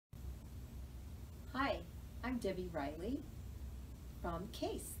I'm Debbie Riley from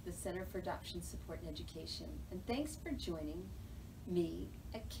C.A.S.E, the Center for Adoption Support and Education, and thanks for joining me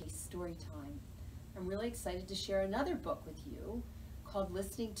at C.A.S.E Storytime. I'm really excited to share another book with you called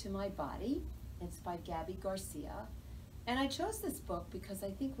Listening to My Body. It's by Gabi, Garcia, and I chose this book because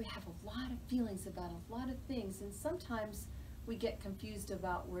I think we have a lot of feelings about a lot of things, and sometimes we get confused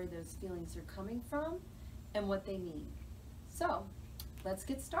about where those feelings are coming from and what they mean. So let's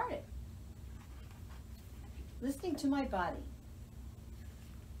get started. Listening to my body.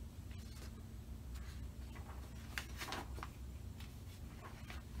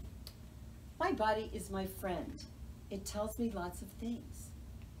 My body is my friend. It tells me lots of things.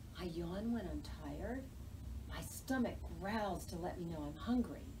 I yawn when I'm tired. My stomach growls to let me know I'm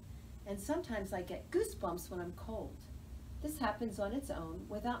hungry. And sometimes I get goosebumps when I'm cold. This happens on its own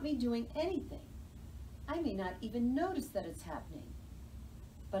without me doing anything. I may not even notice that it's happening.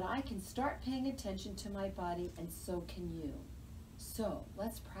 But I can start paying attention to my body, and so can you. So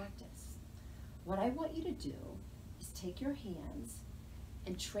let's practice. What I want you to do is take your hands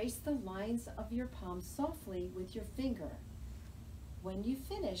and trace the lines of your palms softly with your finger. When you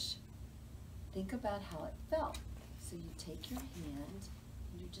finish, think about how it felt. So you take your hand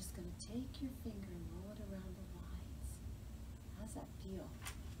and you're just going to take your finger and roll it around the lines. How's that feel?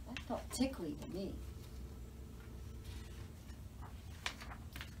 That felt tickly to me.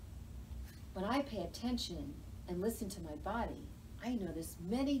 When I pay attention and listen to my body, I notice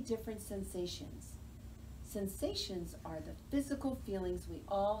many different sensations. Sensations are the physical feelings we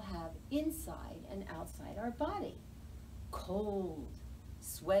all have inside and outside our body. Cold,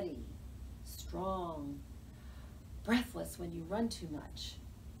 sweaty, strong, breathless when you run too much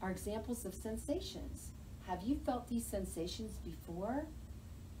are examples of sensations. Have you felt these sensations before?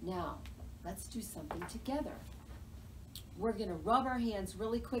 Now, let's do something together. We're going to rub our hands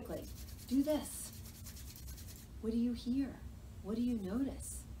really quickly. Do this. What do you hear? What do you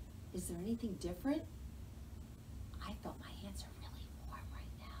notice? Is there anything different? I felt my hands are really warm right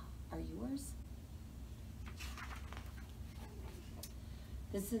now. Are yours?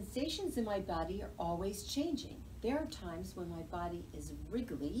 The sensations in my body are always changing. There are times when my body is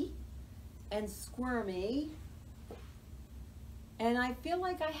wriggly and squirmy, and I feel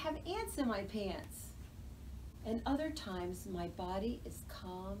like I have ants in my pants. And other times my body is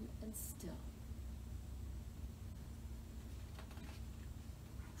calm and still.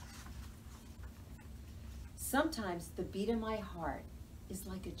 Sometimes the beat of my heart is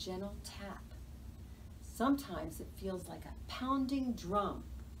like a gentle tap. Sometimes it feels like a pounding drum.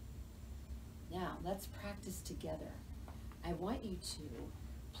 Now let's practice together. I want you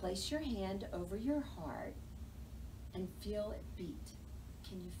to place your hand over your heart and feel it beat.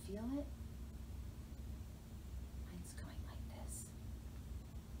 Can you feel it? Mine's going like this.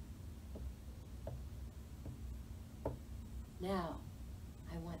 Now,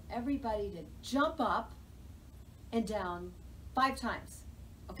 I want everybody to jump up and down 5 times.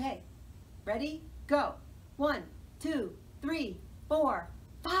 Okay, ready? Go. 1, 2, 3, 4,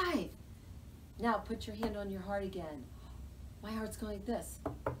 5. Now put your hand on your heart again. My heart's going like this.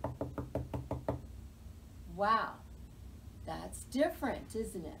 Wow, that's different,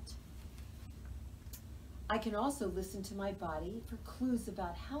 isn't it? I can also listen to my body for clues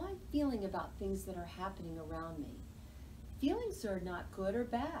about how I'm feeling about things that are happening around me. Feelings are not good or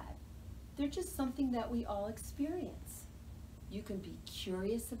bad. They're just something that we all experience. You can be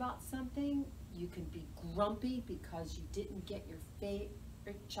curious about something. You can be grumpy because you didn't get your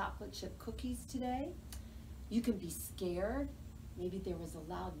favorite chocolate chip cookies today. You can be scared. Maybe there was a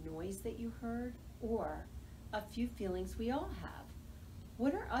loud noise that you heard, or a few feelings we all have.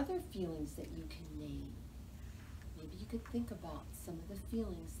 What are other feelings that you can name? Maybe you could think about some of the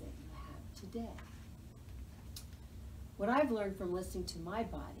feelings that you have today. What I've learned from listening to my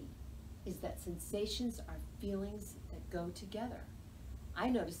body is that sensations are feelings that go together. I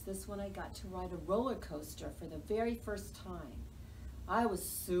noticed this when I got to ride a roller coaster for the very first time. I was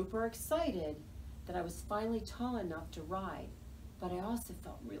super excited that I was finally tall enough to ride, but I also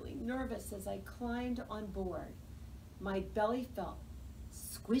felt really nervous as I climbed on board. My belly felt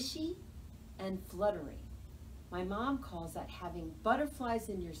squishy and fluttery. My mom calls that having butterflies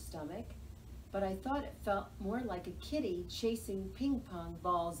in your stomach, but I thought it felt more like a kitty chasing ping pong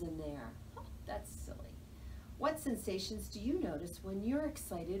balls in there. Oh, that's silly. What sensations do you notice when you're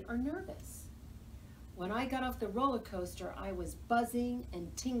excited or nervous? When I got off the roller coaster, I was buzzing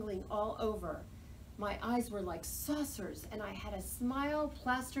and tingling all over. My eyes were like saucers, and I had a smile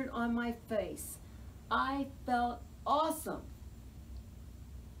plastered on my face. I felt awesome.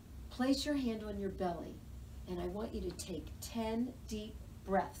 Place your hand on your belly, and I want you to take 10 deep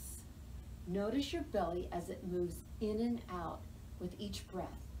breaths. Notice your belly as it moves in and out with each breath.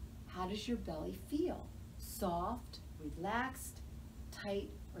 How does your belly feel? Soft, relaxed, tight,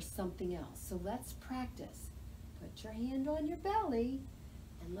 or something else? So let's practice. Put your hand on your belly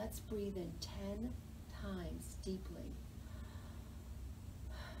and let's breathe in 10 times deeply.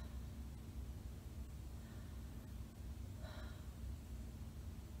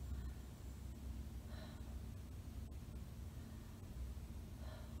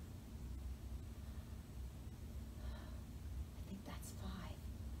 I think that's 5,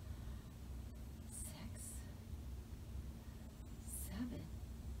 6, 7,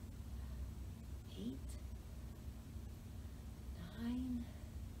 8, 9,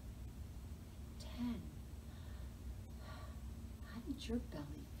 10. How did your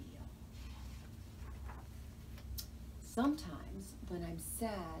belly feel? Sometimes when I'm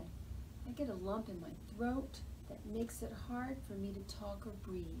sad, I get a lump in my throat that makes it hard for me to talk or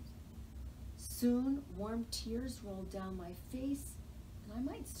breathe. Soon, warm tears roll down my face, and I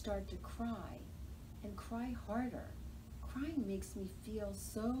might start to cry, and cry harder. Crying makes me feel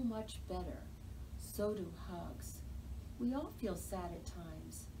so much better. So do hugs. We all feel sad at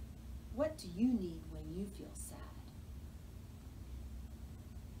times. What do you need when you feel sad?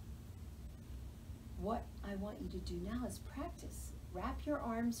 What I want you to do now is practice. Wrap your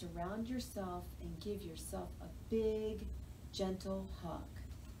arms around yourself and give yourself a big, gentle hug.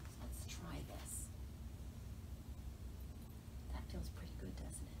 Let's try this. That feels pretty good,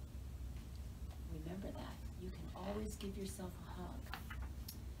 doesn't it? Remember that. You can always give yourself a hug.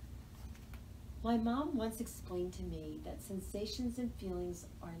 My mom once explained to me that sensations and feelings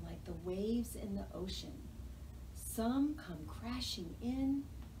are like the waves in the ocean. Some come crashing in,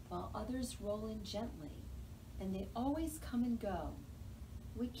 while others roll in gently, and they always come and go.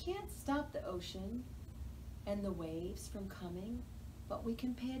 We can't stop the ocean and the waves from coming, but we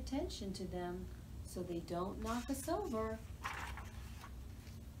can pay attention to them so they don't knock us over.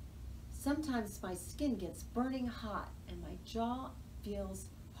 Sometimes my skin gets burning hot and my jaw feels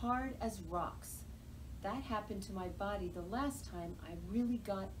hard as rocks. That happened to my body the last time I really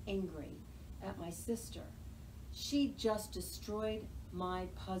got angry at my sister. She just destroyed my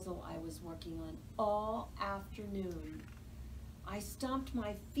puzzle I was working on all afternoon. I stomped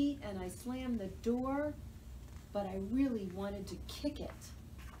my feet and I slammed the door, but I really wanted to kick it.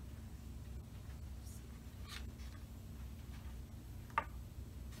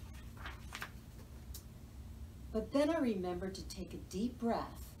 But then I remembered to take a deep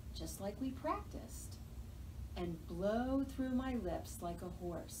breath, just like we practiced, and blow through my lips like a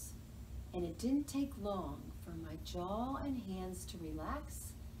horse. And it didn't take long for my jaw and hands to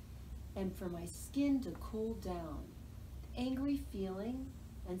relax and for my skin to cool down. The angry feeling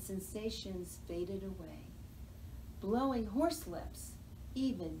and sensations faded away. Blowing horse lips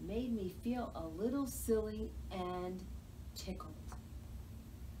even made me feel a little silly and tickled.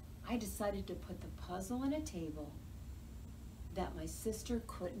 I decided to put the puzzle on a table that my sister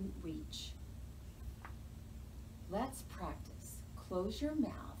couldn't reach. Let's practice. Close your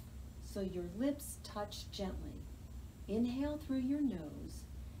mouth so your lips touch gently. Inhale through your nose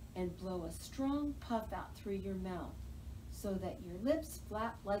and blow a strong puff out through your mouth so that your lips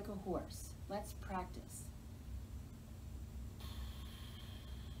flap like a horse. Let's practice.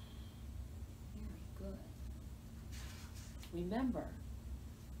 Very good. Remember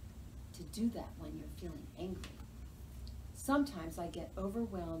to do that when you're feeling angry. Sometimes I get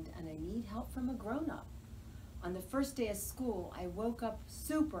overwhelmed and I need help from a grown-up. On the first day of school, I woke up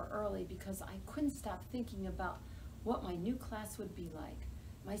super early because I couldn't stop thinking about what my new class would be like.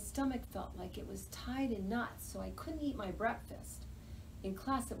 My stomach felt like it was tied in knots, so I couldn't eat my breakfast. In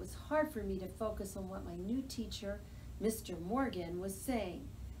class, it was hard for me to focus on what my new teacher, Mr. Morgan, was saying,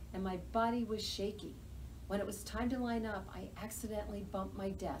 and my body was shaky. When it was time to line up, I accidentally bumped my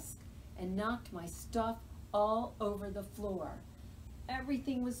desk and knocked my stuff all over the floor.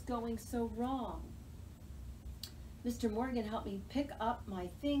 Everything was going so wrong. Mr. Morgan helped me pick up my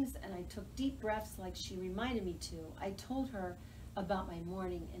things and I took deep breaths like she reminded me to. I told her about my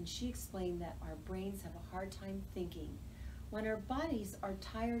morning and she explained that our brains have a hard time thinking when our bodies are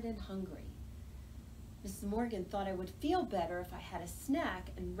tired and hungry. Mrs. Morgan thought I would feel better if I had a snack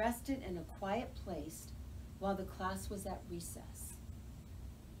and rested in a quiet place while the class was at recess.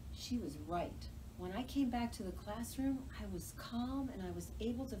 She was right. When I came back to the classroom, I was calm and I was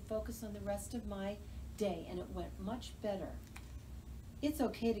able to focus on the rest of my day, and it went much better. It's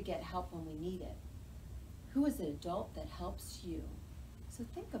okay to get help when we need it. Who is an adult that helps you? So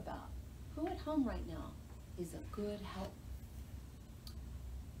think about who at home right now is a good help.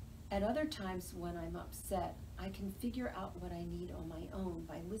 At other times when I'm upset, I can figure out what I need on my own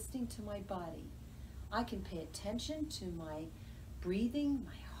by listening to my body. I can pay attention to my breathing,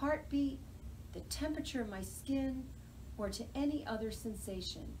 my heartbeat, the temperature of my skin, or to any other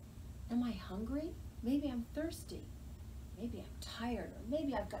sensation. Am I hungry? Maybe I'm thirsty. Maybe I'm tired, or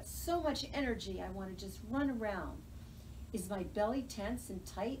maybe I've got so much energy I want to just run around. Is my belly tense and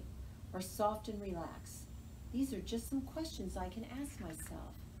tight, or soft and relaxed? These are just some questions I can ask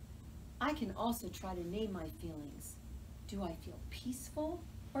myself. I can also try to name my feelings. Do I feel peaceful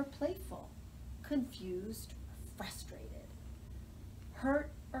or playful? Confused or frustrated?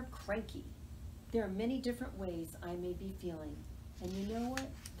 Hurt or cranky? There are many different ways I may be feeling, and you know what?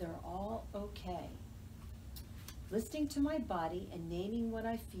 They're all okay. Listening to my body and naming what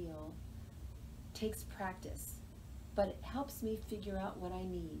I feel takes practice, but it helps me figure out what I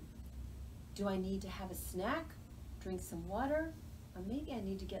need. Do I need to have a snack, drink some water, or maybe I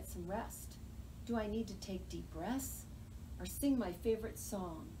need to get some rest? Do I need to take deep breaths or sing my favorite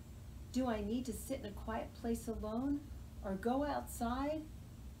song? Do I need to sit in a quiet place alone, or go outside,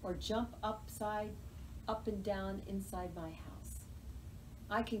 or jump up and down inside my house?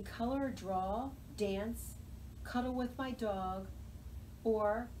 I can color or draw, dance, cuddle with my dog,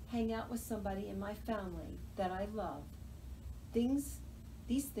 or hang out with somebody in my family that I love. These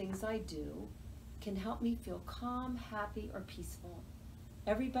things I do can help me feel calm, happy, or peaceful.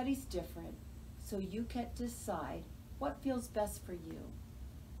 Everybody's different, so you can decide what feels best for you.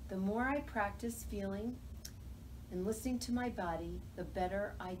 The more I practice feeling and listening to my body, the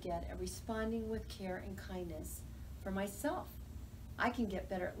better I get at responding with care and kindness for myself. I can get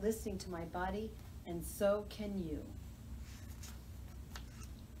better at listening to my body, and so can you.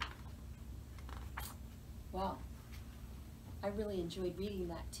 Wow, I really enjoyed reading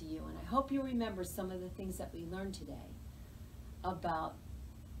that to you, and I hope you remember some of the things that we learned today about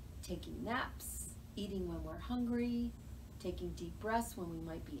taking naps, eating when we're hungry, taking deep breaths when we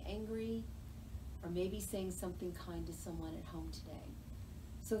might be angry, or maybe saying something kind to someone at home today.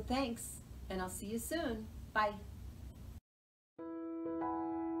 So thanks, and I'll see you soon. Bye.